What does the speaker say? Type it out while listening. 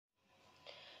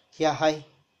Yeah, hi.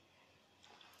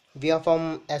 We are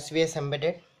from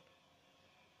svsembedded.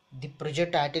 The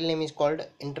project title name is called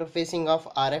Interfacing of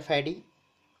RFID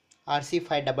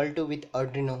RC522 with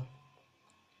Arduino.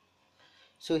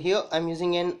 So here I'm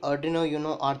using an Arduino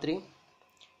Uno R3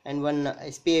 and one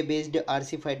SPA based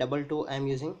RC522. I'm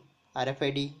using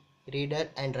RFID reader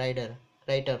and writer.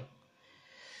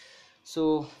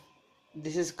 So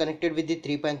this is connected with the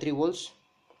 3.3 volts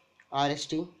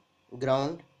RST,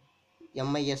 ground,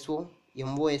 MISO,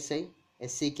 MOSI,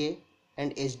 SCK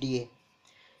and SDA.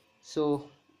 So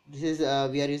this is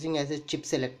we are using as a chip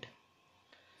select.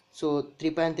 So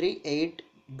 3.3, 8,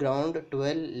 ground,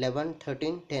 12, 11,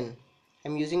 13, 10.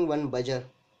 I'm using one buzzer.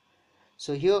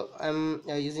 So here I'm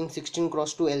using 16x2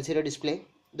 LCD display.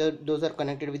 Those are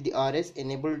connected with the RS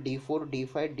enable D4,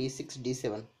 D5, D6,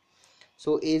 D7.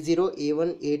 So A0,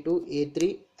 A1, A2,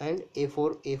 A3 and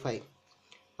A4, A5.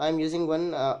 I'm using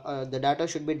one the data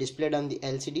should be displayed on the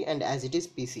LCD and as it is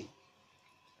PC.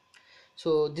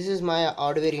 So this is my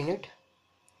hardware unit.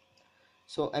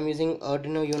 So I'm using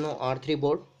Arduino Uno R3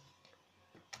 board.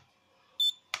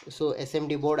 So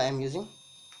SMD board I am using.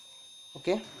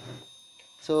 Okay,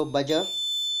 so buzzer.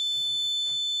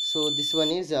 So this one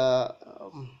is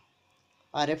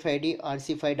RFID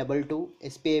RC522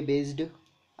 SPA based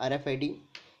RFID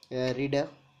reader.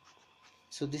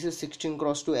 So this is 16x2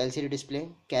 LCD display,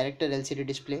 character LCD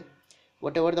display.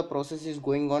 Whatever the process is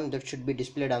going on, that should be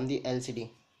displayed on the LCD.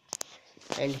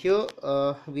 And here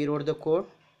we wrote the code,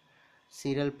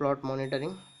 serial plot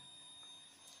monitoring.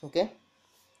 Okay,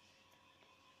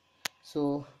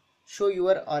 so show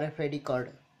your RFID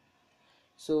card.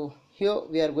 So here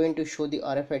we are going to show the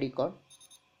RFID card.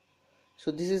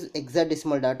 So this is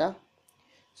hexadecimal data.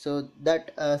 So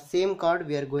that same card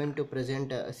we are going to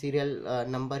present serial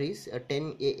number is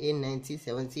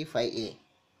 10AA9C7C5A,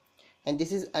 and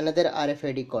this is another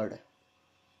RFID card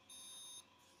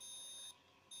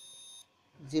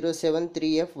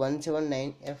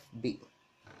 073F179FB.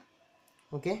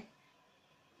 Okay,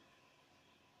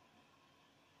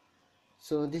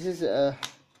 so this is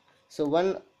so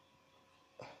one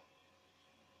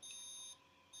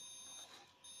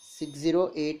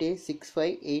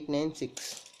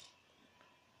 608A65896.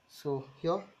 So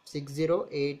here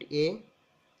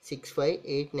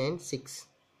 608A65896,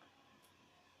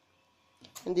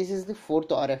 and this is the fourth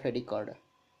RFID card.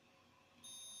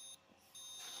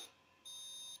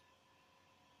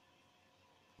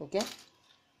 Okay,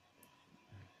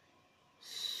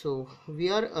 so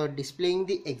we are displaying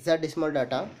the hexadecimal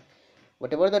data.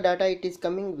 Whatever the data it is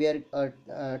coming, we are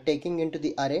taking into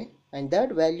the array, and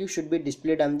that value should be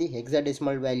displayed on the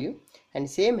hexadecimal value, and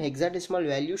same hexadecimal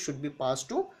value should be passed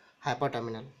to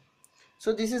hyperterminal.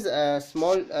 So this is a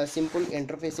small simple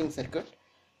interfacing circuit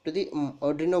to the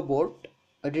Arduino board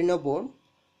to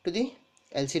the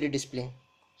LCD display.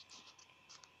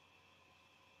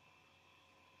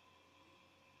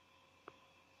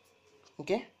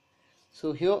 Okay,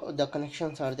 so here the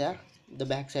connections are there, the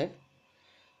back side.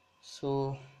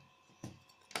 So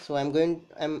I'm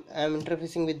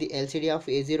interfacing with the LCD of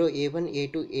A0, A1,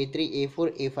 A2, A3, A4,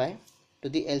 A5 to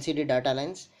the LCD data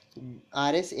lines.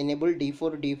 RS enable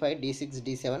D4, D5, D6,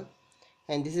 D7,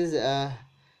 and this is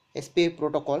SPA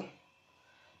protocol.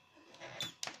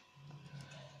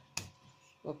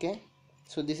 Okay,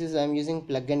 so this is I'm using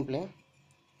plug and play.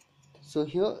 So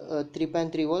here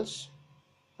 3.3 volts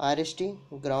RST,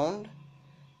 ground,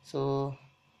 so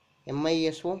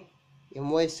MISO,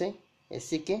 MOSI,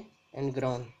 SCK and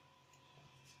ground.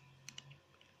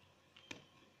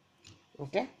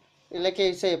 Okay, like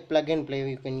I say, plug and play,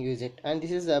 you can use it. And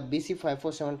this is a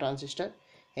BC547 transistor,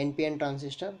 NPN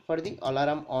transistor, for the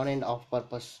alarm on and off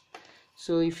purpose.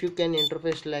 So if you can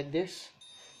interface like this,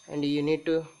 and you need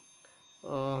to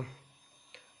so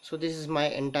this is my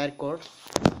entire code.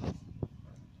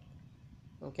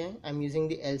 Okay, I'm using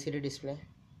the LCD display.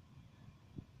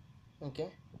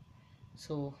 Okay,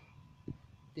 so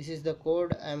this is the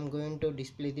code. I'm going to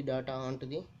display the data onto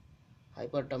the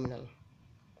hyper terminal.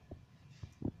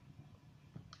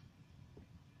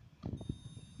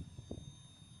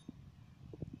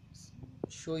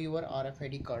 Show your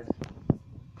RFID card.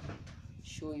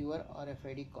 Show your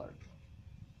RFID card.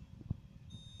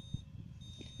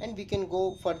 And we can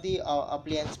go for the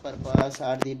appliance purpose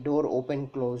or the door open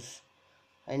close,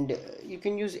 and you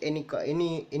can use any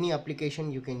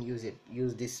application. You can use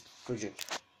this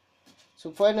project.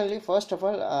 So finally, first of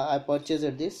all, I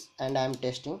purchased this and I am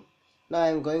testing. Now I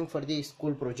am going for the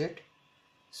school project.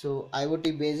 So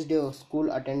IoT based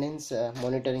school attendance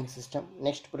monitoring system.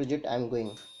 Next project I am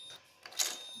going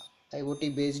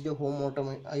IoT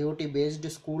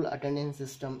based school attendance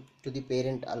system to the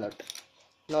parent alert.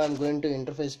 Now I'm going to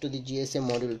interface to the GSM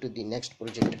module to the next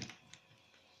project.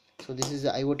 So this is the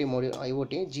IoT module,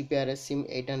 IoT GPRS SIM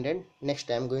 800. Next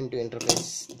I'm going to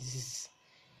interface. This is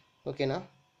okay now.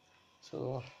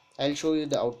 So I'll show you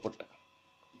the output.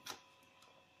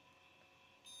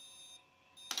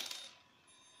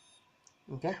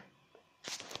 Okay,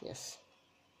 yes.